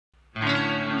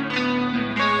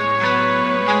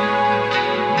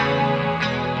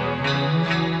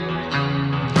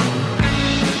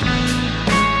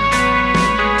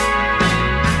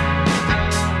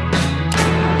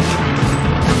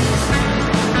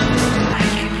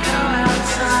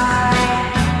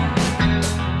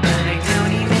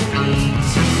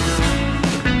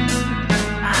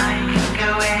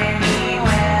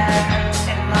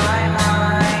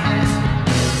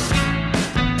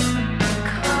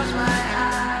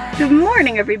Good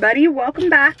morning, everybody. Welcome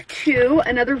back to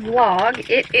another vlog.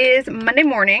 It is Monday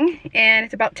morning and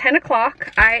it's about 10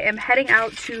 o'clock. I am heading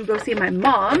out to go see my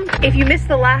mom. If you missed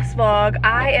the last vlog,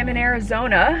 I am in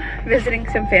Arizona visiting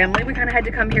some family. We kind of had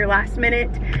to come here last minute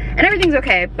and everything's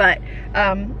okay, but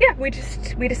yeah, we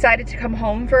decided to come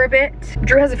home for a bit.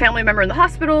 Drew has a family member in the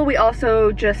hospital. We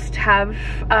also just have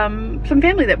some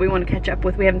family that we want to catch up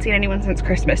with. We haven't seen anyone since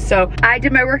Christmas. So I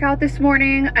did my workout this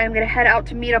morning. I'm gonna head out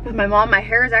to meet up with my mom. My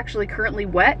hair is actually currently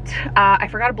wet. I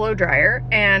forgot a blow dryer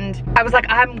and I was like,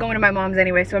 I'm going to my mom's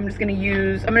anyway, so I'm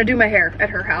gonna do my hair at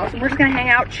her house and we're just gonna hang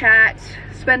out, chat,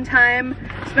 spend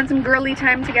some girly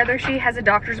time together. She has a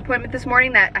doctor's appointment this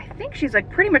morning that I think she's like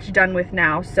pretty much done with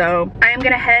now. So I am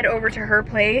gonna head over to her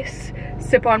place,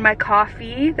 sip on my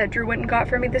coffee that Drew went and got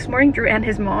for me this morning, Drew and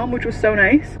his mom, which was so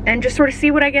nice, and just sort of see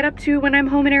what I get up to when I'm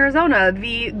home in Arizona.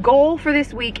 The goal for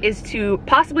this week is to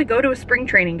possibly go to a spring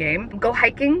training game, go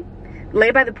hiking, lay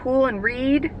by the pool and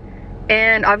read,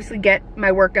 and obviously get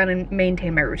my work done and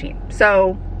maintain my routine.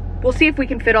 So we'll see if we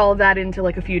can fit all of that into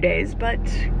like a few days, but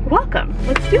welcome,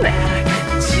 let's do it.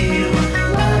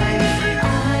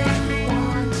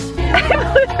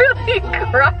 I'm literally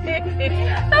crying.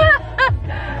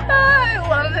 I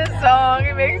love this song,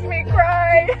 it makes me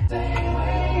cry.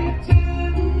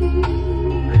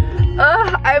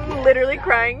 I'm literally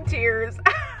crying tears.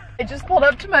 I just pulled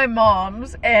up to my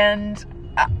mom's and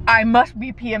I must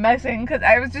be PMSing because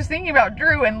I was just thinking about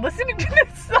Drew and listening to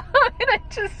this song and I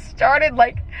just started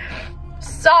like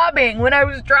sobbing when I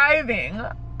was driving.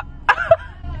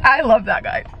 I love that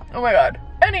guy. Oh my god.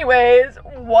 Anyways,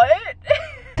 what?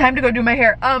 Time to go do my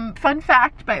hair. Fun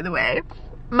fact, by the way,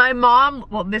 my mom,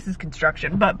 well, this is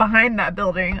construction, but behind that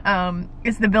building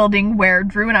is the building where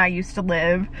Drew and I used to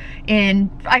live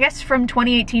in, I guess from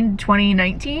 2018 to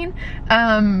 2019,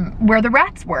 where the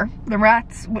rats were. The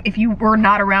rats, if you were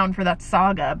not around for that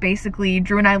saga, basically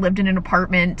Drew and I lived in an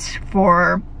apartment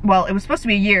for, well, it was supposed to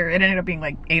be a year. It ended up being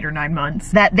like 8 or 9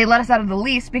 months. That they let us out of the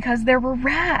lease because there were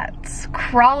rats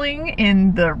crawling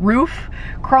in the roof,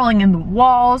 crawling in the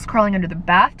walls, crawling under the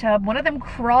bathtub. One of them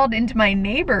crawled into my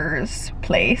neighbor's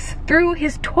place through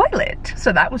his toilet.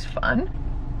 So that was fun.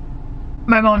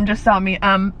 My mom just saw me.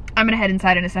 I'm gonna head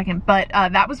inside in a second, but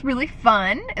that was really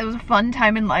fun. It was a fun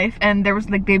time in life, and there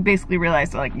was like, they basically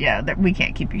realized like, yeah, that we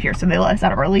can't keep you here, so they let us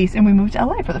out of our lease and we moved to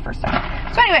LA for the first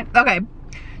time. So anyway, okay.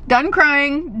 Done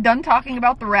crying, done talking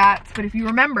about the rats, but if you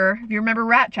remember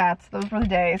rat chats, those were the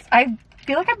days. I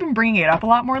feel like I've been bringing it up a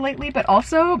lot more lately, but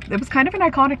also it was kind of an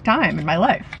iconic time in my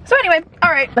life. So anyway,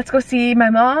 all right, let's go see my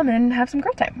mom and have some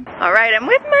girl time. All right, I'm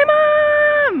with my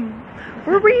mom.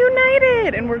 We're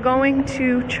reunited and we're going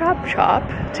to Chop Chop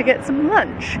to get some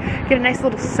lunch. Get a nice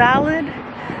little salad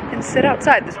and sit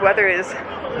outside. This weather is,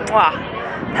 mwah,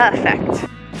 perfect.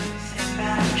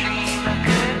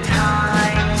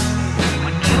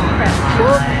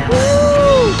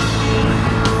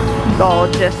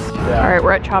 Gorgeous. Yeah. All right,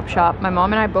 we're at Chop Shop. My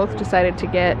mom and I both decided to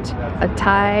get a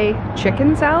Thai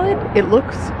chicken salad. It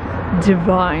looks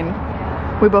divine.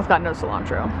 We both got no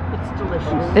cilantro. It's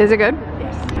delicious. Is it good?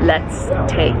 Yes. Let's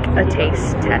take a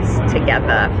taste test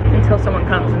together until someone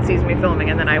comes and sees me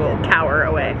filming, and then I will cower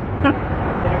away. That's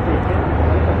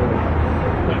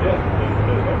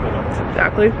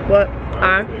exactly what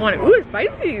I wanted. Ooh, it's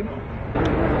spicy.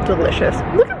 Delicious.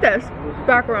 Look at this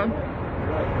background.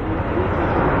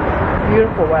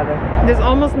 Beautiful weather. This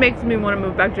almost makes me want to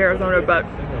move back to Arizona, but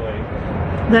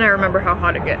then I remember how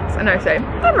hot it gets and I say,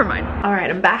 never mind. All right,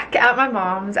 I'm back at my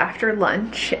mom's after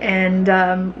lunch and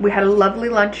we had a lovely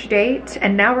lunch date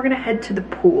and now we're gonna head to the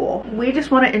pool. We just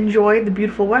want to enjoy the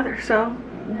beautiful weather, so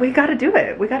we gotta do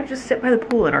it. We gotta just sit by the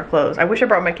pool in our clothes. I wish I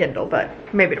brought my Kindle, but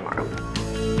maybe tomorrow.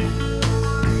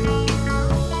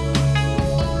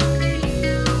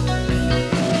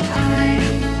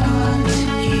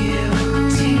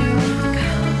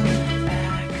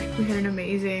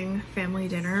 Family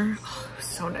dinner. Oh, it was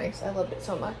so nice. I loved it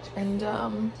so much. And I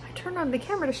turned on the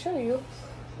camera to show you.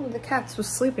 One of the cats was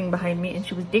sleeping behind me and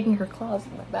she was digging her claws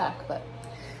in my back, but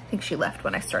I think she left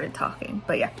when I started talking.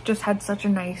 But yeah, just had such a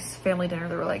nice family dinner.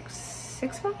 There were like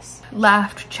 6 of us.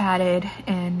 Laughed, chatted,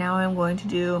 and now I'm going to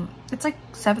do, it's like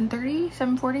 7:30,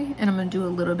 7:40, and I'm gonna do a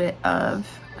little bit of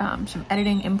some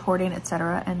editing, importing,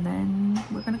 etc. And then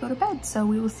we're gonna go to bed. So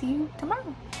we will see you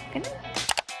tomorrow. Good night.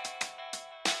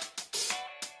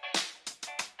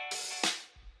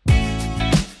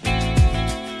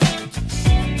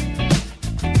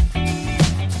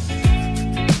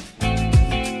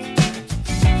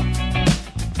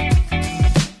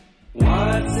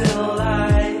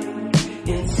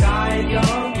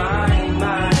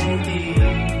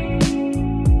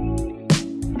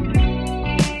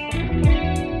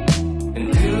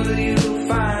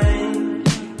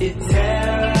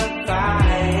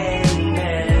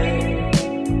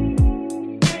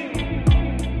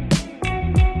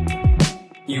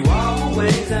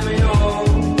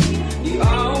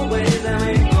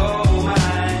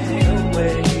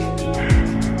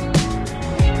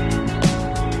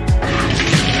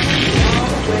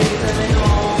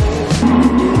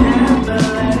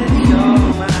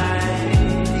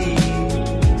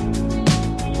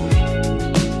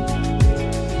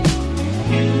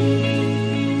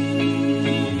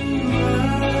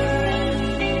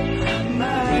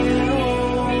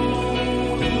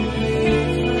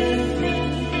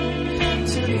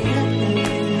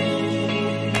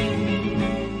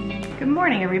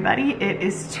 morning, everybody. It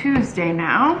is Tuesday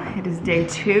now. It is day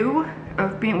 2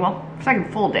 of being, well,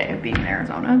 second full day of being in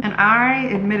Arizona. And I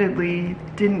admittedly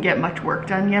didn't get much work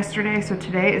done yesterday, so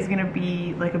today is gonna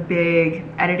be like a big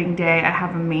editing day. I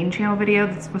have a main channel video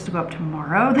that's supposed to go up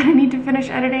tomorrow that I need to finish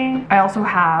editing. I also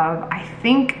have, I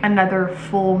think, another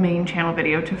full main channel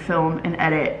video to film and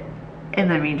edit in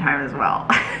the meantime as well.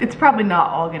 It's probably not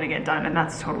all gonna get done, and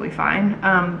that's totally fine.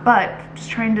 But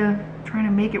just trying to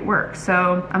make it work.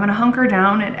 So I'm gonna hunker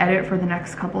down and edit for the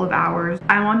next couple of hours.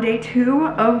 I'm on day 2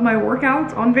 of my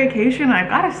workouts on vacation. I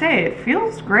gotta say, it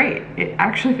feels great. It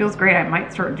actually feels great. I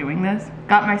might start doing this.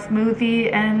 Got my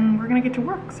smoothie and we're gonna get to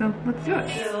work. So let's do it.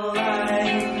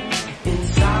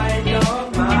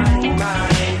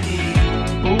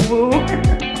 Ooh.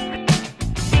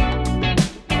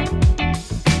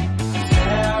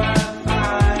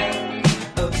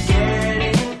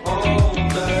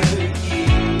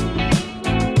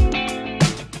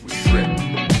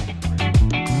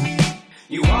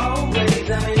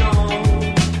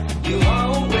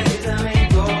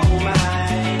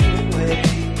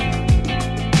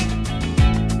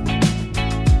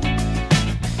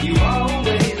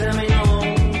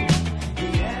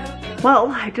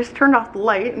 Well, I just turned off the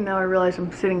light and now I realize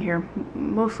I'm sitting here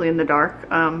mostly in the dark,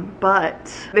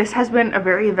 but this has been a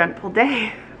very eventful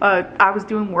day. I was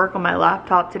doing work on my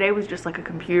laptop. Today was just like a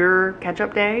computer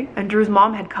catch-up day, and Drew's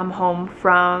mom had come home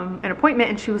from an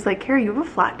appointment and she was like, "Carrie, you have a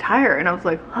flat tire." And I was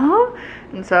like, "Huh?"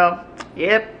 And so,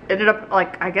 yep, ended up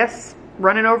like, I guess,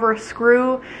 running over a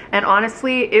screw. And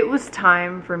honestly, it was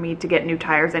time for me to get new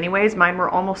tires anyways. Mine were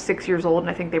almost 6 years old, and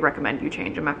I think they recommend you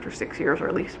change them after 6 years, or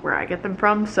at least where I get them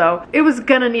from. So it was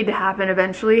gonna need to happen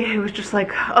eventually. It was just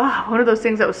like, oh, one of those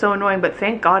things that was so annoying, but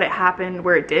thank God it happened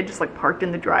where it did, just like parked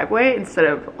in the driveway instead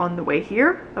of on the way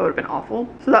here. That would have been awful.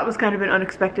 So that was kind of an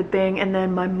unexpected thing. And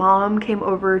then my mom came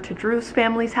over to Drew's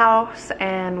family's house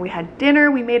and we had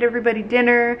dinner. We made everybody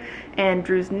dinner, and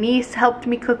Drew's niece helped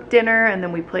me cook dinner, and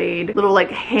then we played little like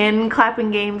hen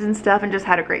clapping games and stuff and just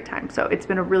had a great time. So it's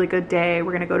been a really good day.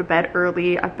 We're gonna go to bed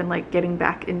early. I've been like getting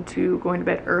back into going to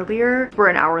bed earlier. We're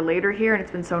an hour later here and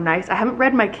it's been so nice. I haven't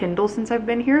read my Kindle since I've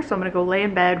been here, so I'm gonna go lay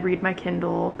in bed, read my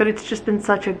Kindle. But it's just been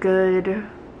such a good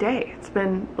day. It's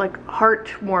been like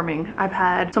heartwarming. I've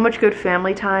had so much good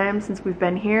family time since we've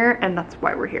been here, and that's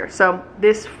why we're here. So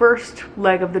this first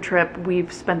leg of the trip,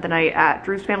 we've spent the night at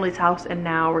Drew's family's house, and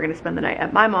now we're gonna spend the night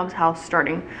at my mom's house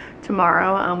starting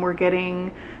tomorrow. We're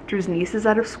getting Drew's nieces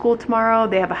out of school tomorrow.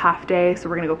 They have a half day, so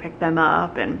we're gonna go pick them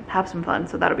up and have some fun,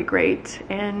 so that'll be great.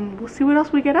 And we'll see what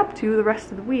else we get up to the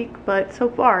rest of the week, but so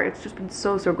far it's just been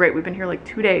so great. We've been here like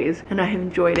 2 days and I have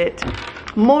enjoyed it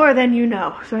more than you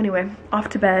know. So anyway, off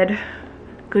to bed.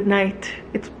 Good night.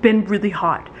 It's been really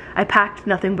hot. I packed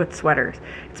nothing but sweaters.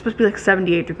 It's supposed to be like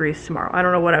 78 degrees tomorrow. I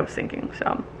don't know what I was thinking,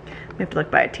 so we have to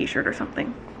like buy a t-shirt or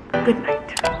something. Good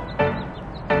night.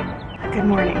 Good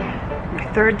morning. My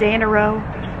 3rd day in a row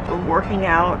of working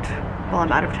out while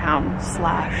I'm out of town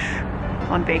 /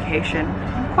 on vacation.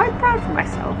 I'm quite proud for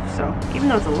myself. So even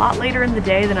though it's a lot later in the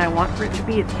day than I want for it to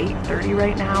be, it's 8:30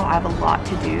 right now. I have a lot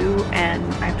to do and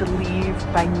I have to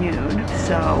leave by noon.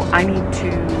 So I need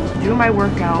to do my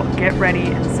workout, get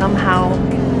ready, and somehow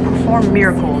perform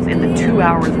miracles in the 2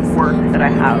 hours of work that I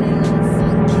have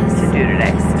to do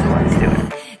today. So let's do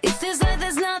it. It feels like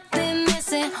there's nothing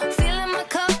missing. Filling my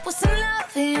cup with some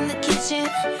love in the kitchen.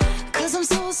 Cause I'm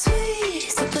so sweet,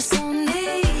 super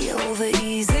Sunday over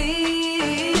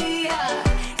easy.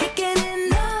 Can't get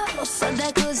enough, so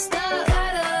that good stuff.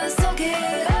 Gotta soak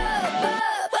it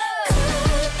up.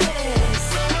 Good place,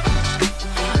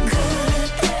 good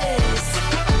place,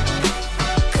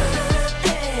 good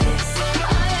place.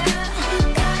 Oh yeah,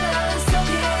 gotta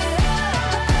soak it up.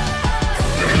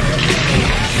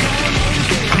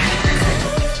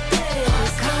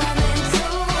 Coming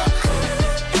through, coming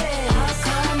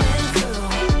through.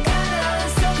 Gotta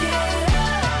soak it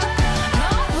up.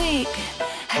 Long week,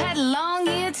 had a long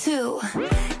year too.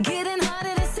 Getting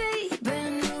harder to see,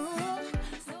 brand new.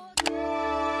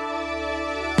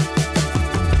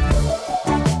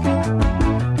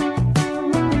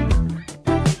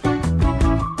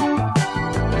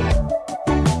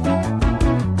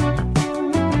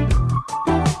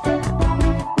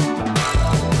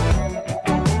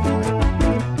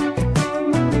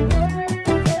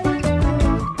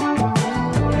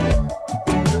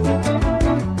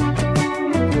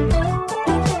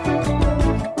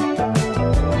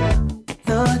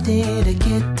 No need to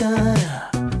get done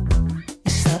up.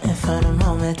 It's something for the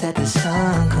moment that the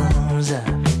sun comes up.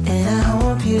 And I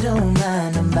hope you don't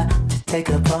mind. I'm about to take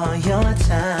up all your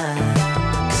time.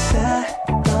 'Cause I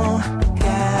don't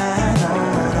got no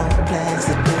plans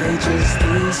today, just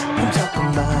these. I'm talking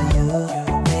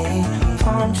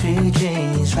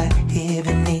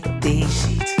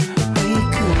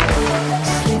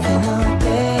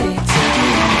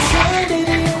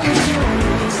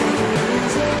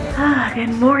Good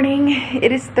morning.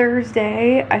 It is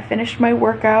Thursday. I finished my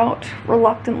workout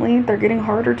reluctantly. They're getting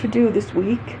harder to do this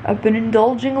week. I've been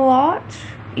indulging a lot,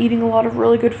 eating a lot of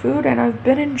really good food, and I've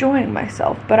been enjoying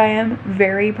myself, but I am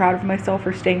very proud of myself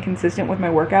for staying consistent with my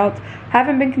workouts.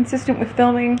 Haven't been consistent with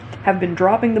filming, have been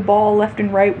dropping the ball left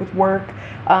and right with work.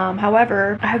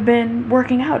 However, I have been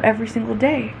working out every single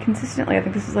day consistently. I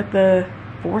think this is like the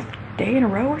 4th day in a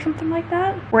row or something like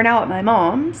that. We're now at my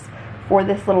mom's for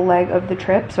this little leg of the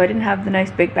trip, so I didn't have the nice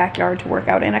big backyard to work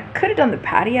out in. I could have done the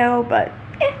patio, but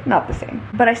not the same.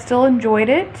 But I still enjoyed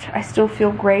it. I still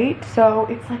feel great. So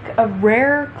it's like a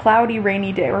rare cloudy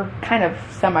rainy day, or kind of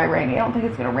semi-rainy. I don't think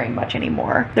it's gonna rain much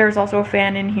anymore. There's also a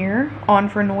fan in here on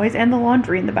for noise and the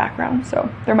laundry in the background, so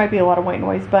there might be a lot of white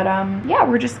noise. But yeah,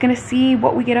 we're just gonna see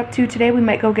what we get up to today. We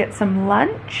might go get some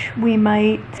lunch. We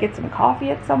might get some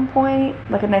coffee at some point,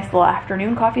 like a nice little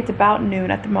afternoon coffee. It's about noon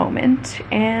at the moment,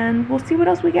 and we'll see what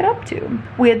else we get up to.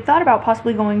 We had thought about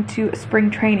possibly going to a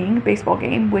spring training baseball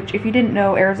game, which, if you didn't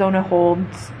know, Arizona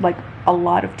holds like a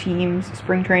lot of teams,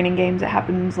 spring training games. It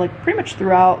happens like pretty much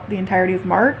throughout the entirety of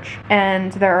March,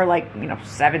 and there are like, you know,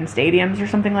 7 stadiums or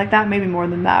something like that, maybe more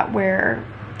than that, where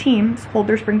teams hold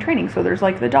their spring training. So there's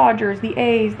like the Dodgers, the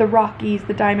A's, the Rockies,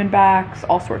 the Diamondbacks,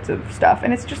 all sorts of stuff,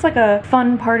 and it's just like a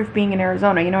fun part of being in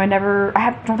Arizona. You know, I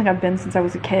don't think I've been since I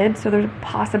was a kid, so there's a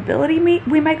possibility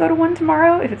we might go to one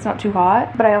tomorrow if it's not too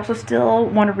hot. But I also still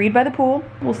want to read by the pool.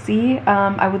 We'll see.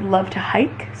 I would love to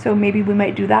hike, so maybe we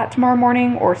might do that tomorrow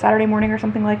morning or Saturday morning or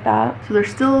something like that. So there's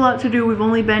still a lot to do. We've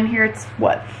only been here, it's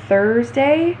what,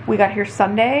 Thursday? We got here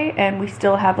Sunday, and we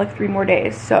still have like 3 more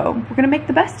days, so we're gonna make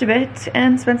the best of it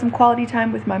and spend some quality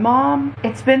time with my mom.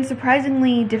 It's been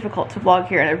surprisingly difficult to vlog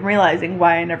here, and I'm realizing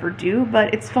why I never do,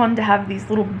 but it's fun to have these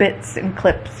little bits and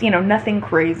clips, you know, nothing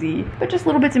crazy, but just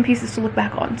little bits and pieces to look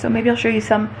back on. So maybe I'll show you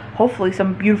some, hopefully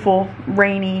some beautiful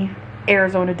rainy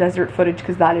Arizona desert footage,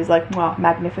 because that is like, wow,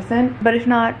 magnificent. But if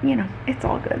not, you know, it's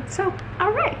all good. So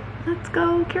all right, let's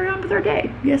go carry on with our day.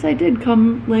 Yes, I did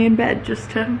come lay in bed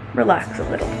just to relax a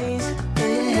little.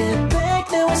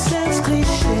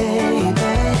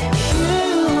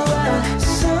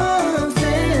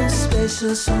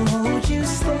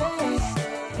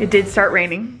 It did start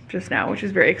raining just now, which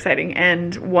is very exciting.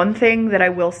 And one thing that I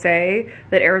will say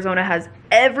that Arizona has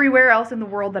everywhere else in the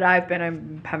world that I've been, I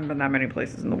haven't been that many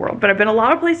places in the world, but I've been a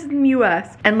lot of places in the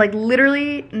US, and like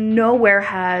literally nowhere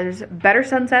has better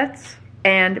sunsets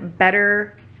and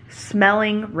better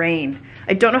smelling rain.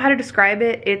 I don't know how to describe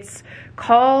it. It's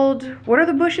called, what are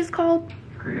the bushes called?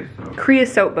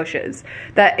 Creosote bushes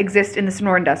that exist in the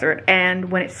Sonoran Desert,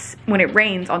 and when it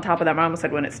rains on top of them, I almost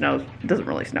said when it snows, it doesn't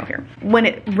really snow here. When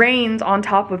it rains on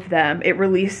top of them, it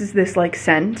releases this like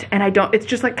scent, and it's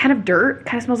just like kind of dirt,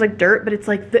 kind of smells like dirt, but it's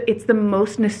like it's the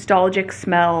most nostalgic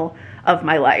smell of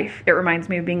my life. It reminds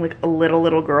me of being like a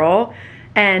little girl,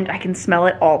 and I can smell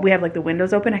it all. We have like the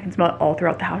windows open, I can smell it all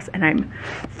throughout the house, and I'm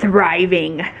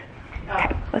thriving.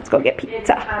 Okay, let's go get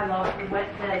pizza. I love the wet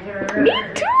desert. Me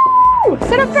too!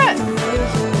 Sit up front.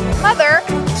 Mother.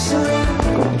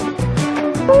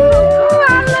 Ooh,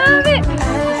 I love it.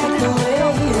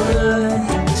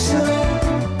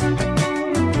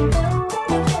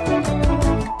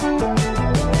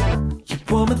 You're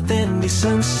warmer than the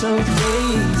sun-soaked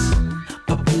days,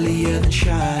 bubbleier than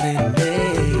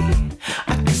Chardonnay. I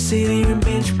can sit here and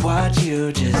binge watch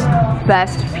you just.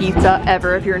 Best pizza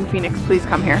ever. If you're in Phoenix, please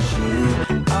come here.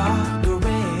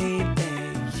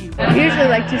 I usually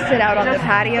like to sit out on the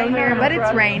patio here, but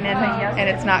it's raining and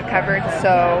it's not covered,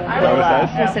 so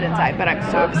we'll sit inside, but I'm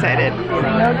so excited.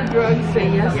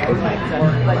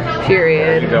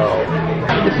 Period.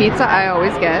 The pizza I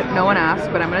always get, no one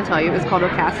asked, but I'm going to tell you, is called a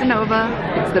Casanova.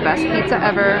 It's the best pizza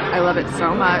ever. I love it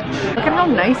so much. Look at how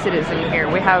nice it is in here.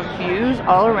 We have views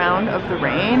all around of the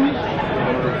rain.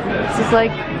 This is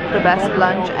like the best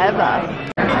lunch ever.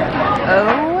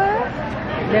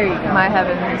 Oh, there you go. My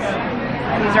heavens.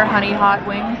 These are honey hot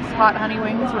wings, hot honey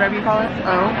wings, whatever you call it.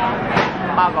 Oh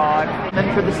my God. Then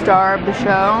for the star of the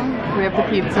show, we have the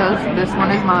pizzas. This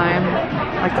one is mine.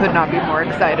 I could not be more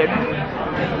excited.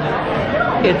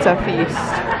 It's a feast.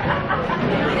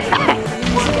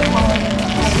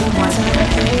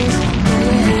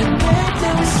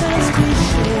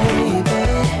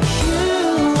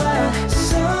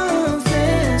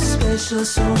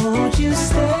 So won't you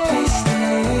stay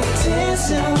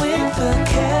dancing with the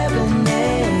Cabernet?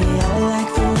 I like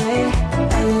the way you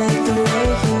I like the way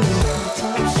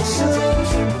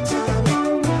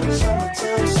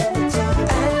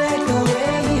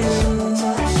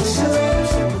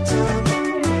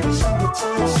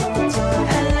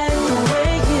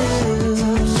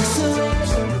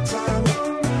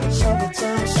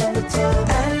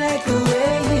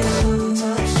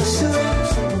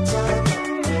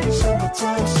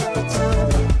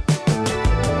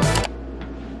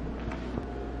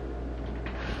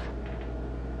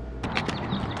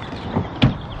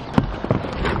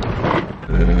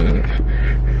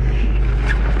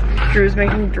Drew's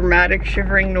making dramatic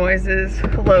shivering noises.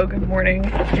 Hello, good morning.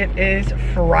 It is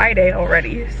Friday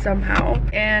already, somehow.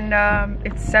 And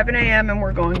it's 7 a.m. and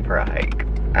we're going for a hike.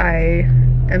 I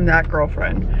am that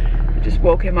girlfriend. I just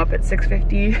woke him up at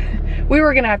 6:50. We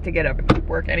were gonna have to get up and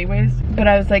work anyways. But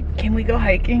I was like, can we go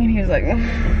hiking? And he was like,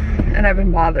 and I've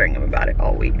been bothering him about it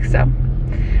all week. So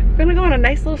we're gonna go on a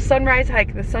nice little sunrise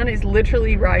hike. The sun is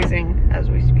literally rising as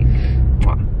we speak.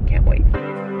 Wow, can't wait.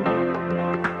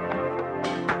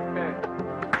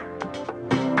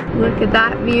 Look at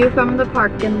that view from the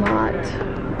parking lot.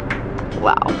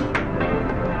 Wow.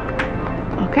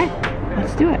 Okay,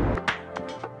 let's do it.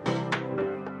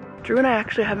 Drew and I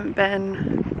actually haven't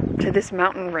been to this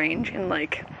mountain range in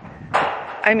like,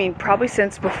 I mean, probably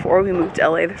since before we moved to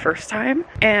LA the first time.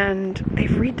 And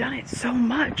they've redone it so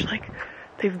much. Like,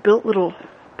 they've built little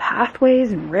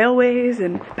pathways and railways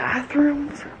and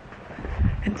bathrooms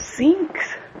and sinks.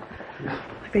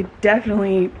 They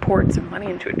definitely poured some money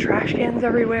into it. Trash cans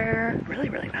everywhere. Really,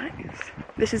 really nice.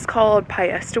 This is called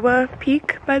Piestewa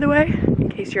Peak, by the way, in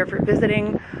case you're ever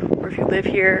visiting or if you live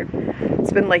here.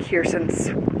 It's been like here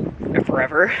since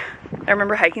forever. I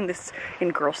remember hiking this in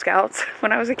Girl Scouts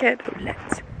when I was a kid. So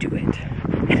let's do it.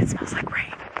 And it smells like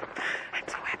rain. I'm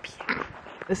so happy.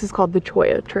 This is called the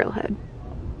Cholla Trailhead.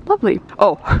 Lovely.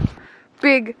 Oh,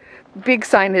 big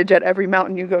signage at every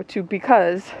mountain you go to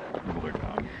because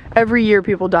every year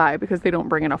people die because they don't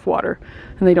bring enough water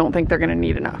and they don't think they're gonna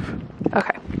need enough.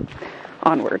 Okay,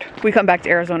 onward. We come back to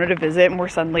Arizona to visit and we're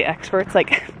suddenly experts.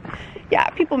 Like, yeah,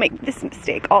 people make this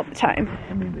mistake all the time.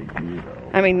 I mean, they do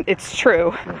though. I mean, it's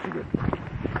true.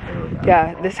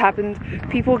 Yeah, this happens.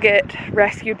 People get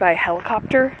rescued by a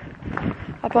helicopter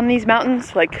up on these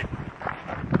mountains, like,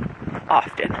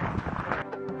 often.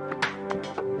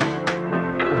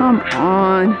 Come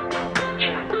on.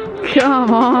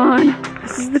 Come on.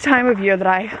 This is the time of year that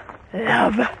I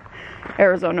love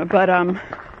Arizona, but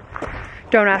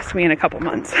don't ask me in a couple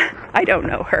months. I don't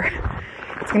know her.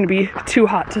 It's gonna be too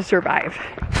hot to survive.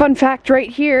 Fun fact right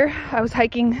here, I was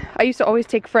hiking. I used to always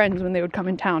take friends when they would come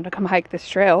in town to come hike this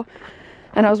trail.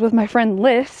 And I was with my friend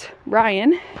Liz,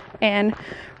 Ryan, and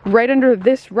right under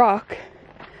this rock,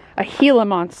 a Gila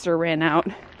monster ran out.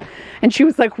 And she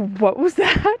was like, what was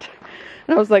that?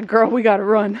 And I was like, girl, we gotta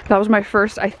run. That was my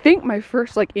first, I think my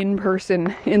first like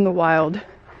in-person, in the wild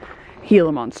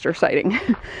Gila monster sighting.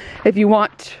 If you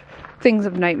want things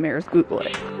of nightmares, Google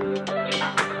it.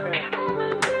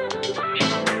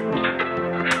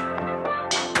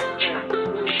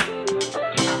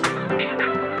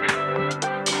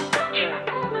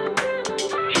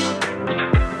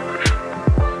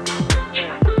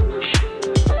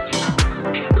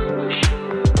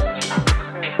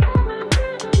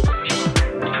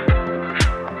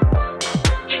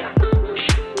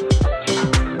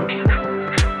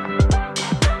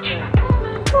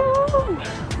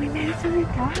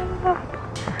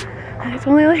 And it's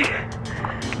only like,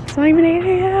 it's not even 8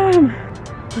 a.m.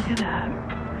 Look at that.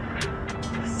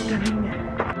 Stunning.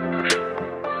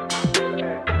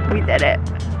 We did it.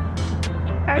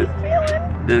 How are you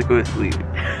feeling? Just go to sleep.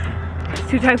 There's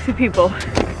two types of people.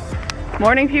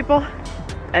 Morning people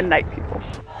and night people.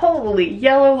 Holy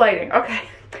yellow lighting. Okay.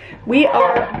 We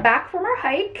are back from our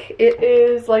hike. It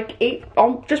is like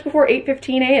just before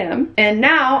 8:15 a.m. And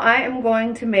now I am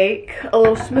going to make a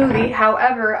little smoothie.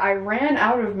 However, I ran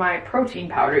out of my protein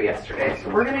powder yesterday.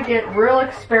 So we're gonna get real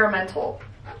experimental.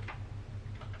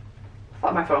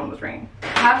 Thought my phone was ringing. I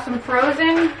have some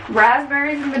frozen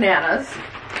raspberries and bananas.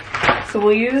 So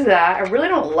we'll use that. I really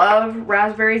don't love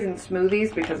raspberries in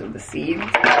smoothies because of the seeds.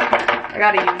 I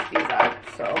gotta use these up,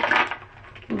 so.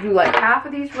 We'll do like half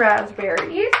of these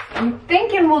raspberries. I'm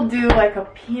thinking we'll do like a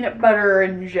peanut butter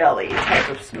and jelly type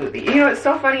of smoothie. You know, it's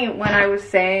so funny when I was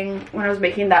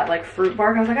making that like fruit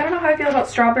bar, I was like, I don't know how I feel about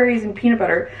strawberries and peanut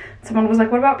butter. Someone was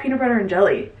like, what about peanut butter and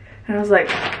jelly? And I was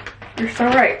like, you're so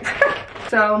right.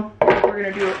 So we're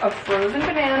gonna do a frozen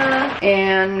banana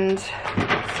and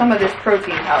some of this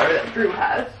protein powder that Drew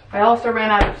has. I also ran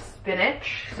out of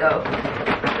spinach, so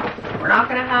we're not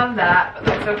gonna have that, but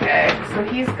that's okay. So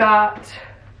he's got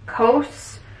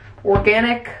Kos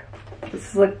organic.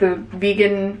 This is like the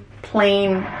vegan,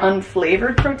 plain,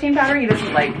 unflavored protein powder. He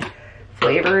doesn't like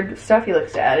flavored stuff. He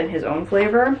likes to add in his own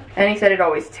flavor. And he said it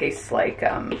always tastes like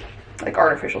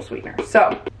artificial sweetener. So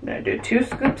I'm gonna do 2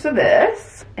 scoops of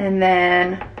this and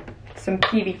then some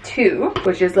PB2,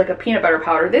 which is like a peanut butter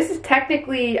powder. This is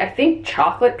technically, I think,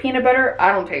 chocolate peanut butter.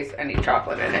 I don't taste any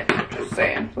chocolate in it, just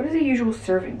saying. What is the usual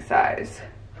serving size?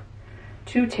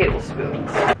 2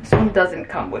 tablespoons. This one doesn't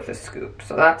come with a scoop,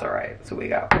 so that's all right. So we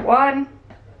got 1,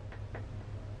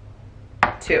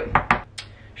 2.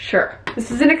 Sure.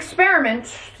 This is an experiment,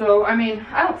 so I mean,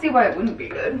 I don't see why it wouldn't be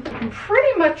good. You can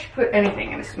pretty much put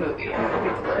anything in a smoothie and it'll be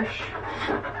delish.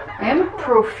 I am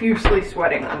profusely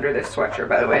sweating under this sweatshirt,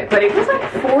 by the way, but it was like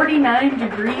 49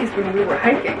 degrees when we were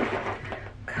hiking.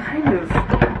 Kind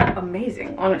of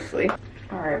amazing, honestly.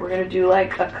 All right, we're gonna do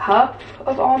like a cup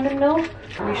of almond milk.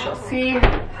 We shall see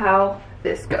how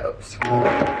this goes.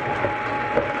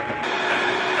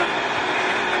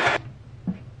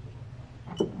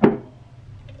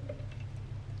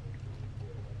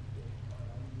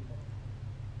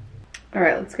 All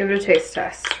right, let's give it a taste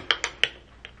test.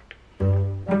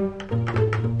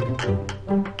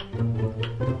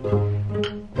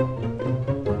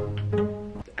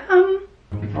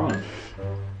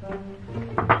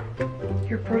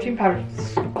 Your protein powder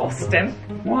is disgusting.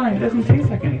 Why? It doesn't taste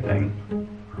like anything.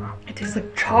 It tastes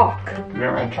like chalk. Have you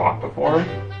ever had chalk before?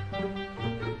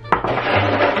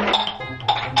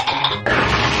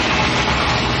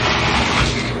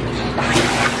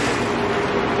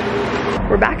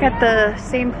 We're back at the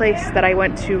same place that I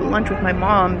went to lunch with my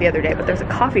mom the other day, but there's a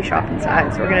coffee shop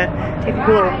inside, so we're gonna take a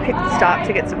cool little pit stop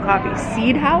to get some coffee.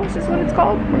 Seed House is what it's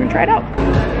called. We're gonna try it out.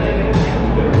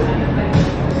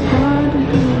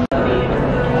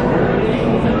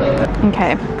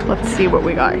 Okay, let's see what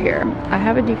we got here. I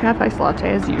have a decaf iced latte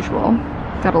as usual.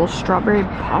 Got a little strawberry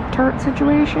Pop-Tart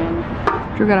situation.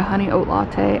 Drew got a honey oat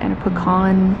latte and a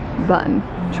pecan bun.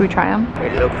 Should we try them?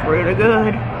 They look pretty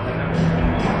good.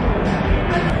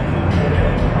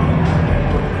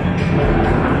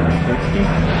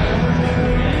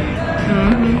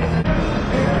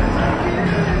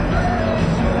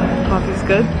 Coffee's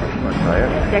good. Want to try it?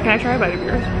 Yeah, can I try a bite of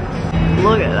yours?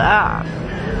 Look at that.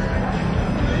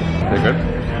 They're good?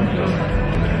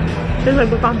 Tastes like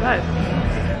pecan pie.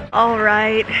 All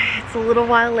right, it's a little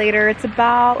while later. It's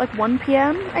about like 1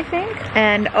 p.m. I think.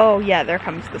 And oh yeah, there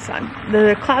comes the sun.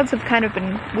 The clouds have kind of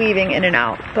been weaving in and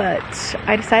out, but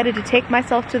I decided to take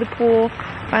myself to the pool,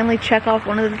 finally check off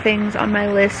one of the things on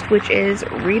my list, which is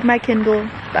read my Kindle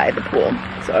by the pool.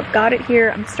 So I've got it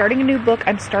here. I'm starting a new book.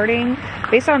 I'm starting,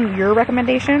 based on your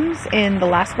recommendations in the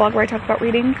last vlog where I talked about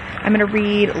reading, I'm gonna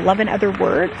read Love and Other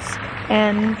Words,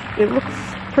 and it looks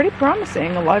pretty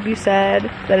promising. A lot of you said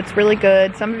that it's really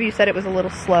good. Some of you said it was a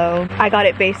little slow. I got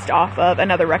it based off of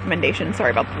another recommendation.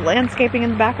 Sorry about the landscaping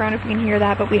in the background if you can hear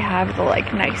that, but we have the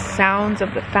like nice sounds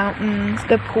of the fountains.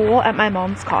 The pool at my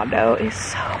mom's condo is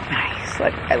so nice.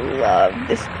 Like, I love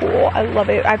this pool. I love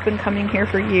it. I've been coming here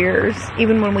for years.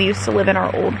 Even when we used to live in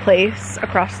our old place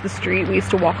across the street, we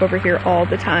used to walk over here all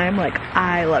the time. Like,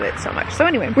 I love it so much. So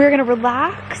anyway, we're gonna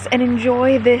relax and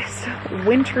enjoy this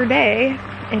winter day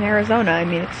in Arizona. I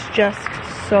mean, it's just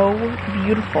so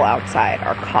beautiful outside.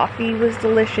 Our coffee was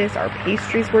delicious. Our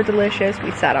pastries were delicious.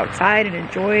 We sat outside and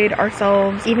enjoyed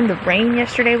ourselves. Even the rain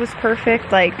yesterday was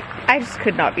perfect. Like, I just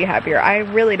could not be happier. I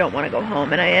really don't want to go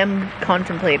home, and I am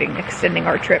contemplating extending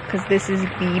our trip because this is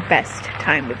the best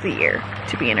time of the year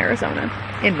to be in Arizona,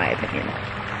 in my opinion.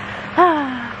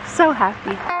 Ah, so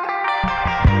happy.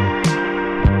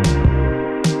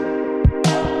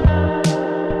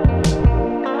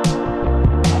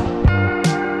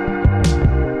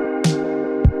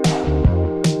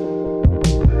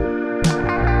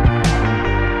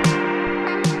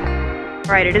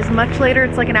 Alright, it is much later.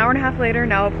 It's like an hour and a half later.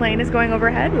 Now a plane is going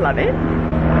overhead. Love it.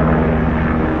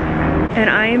 And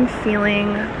I am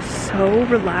feeling so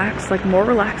relaxed, like more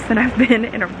relaxed than I've been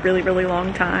in a really, really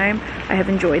long time. I have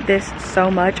enjoyed this so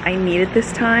much. I needed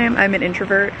this time. I'm an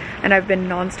introvert and I've been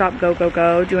nonstop go, go,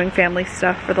 go, doing family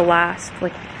stuff for the last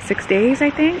like 6 days, I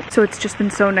think. So it's just been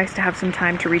so nice to have some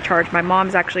time to recharge. My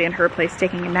mom's actually in her place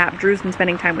taking a nap. Drew's been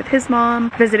spending time with his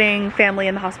mom, visiting family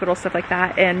in the hospital, stuff like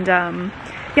that. And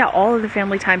yeah, all of the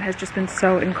family time has just been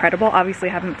so incredible. Obviously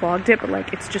I haven't vlogged it, but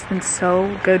like it's just been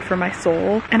so good for my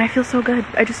soul. And I feel so good.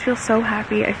 I just feel so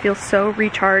happy. I feel so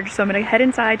recharged. So I'm gonna head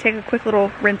inside, take a quick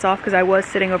little rinse off because I was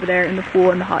sitting over there in the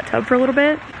pool in the hot tub for a little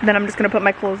bit. Then I'm just gonna put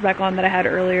my clothes back on that I had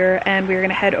earlier, and we're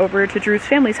gonna head over to Drew's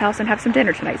family's house and have some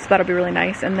dinner tonight. So that'll be really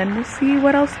nice. And then we'll see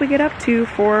what else we get up to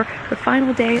for the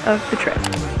final day of the trip.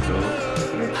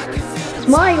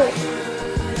 Smile.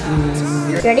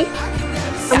 Ready?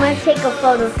 I'm gonna take a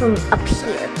photo from up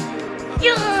here.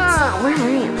 Yeah, where I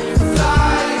am.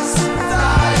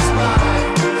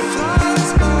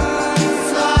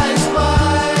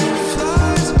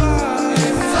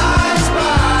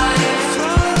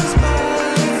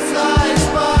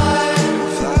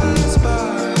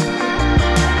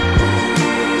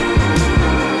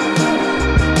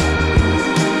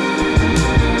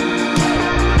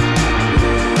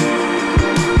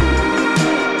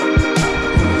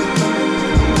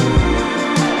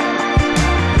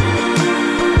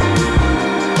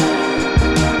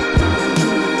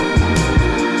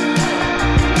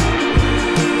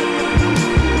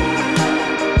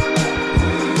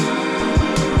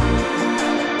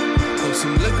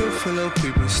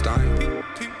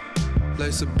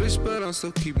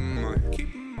 so keep in mind.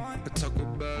 I talk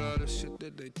about all the shit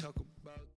that they talk about.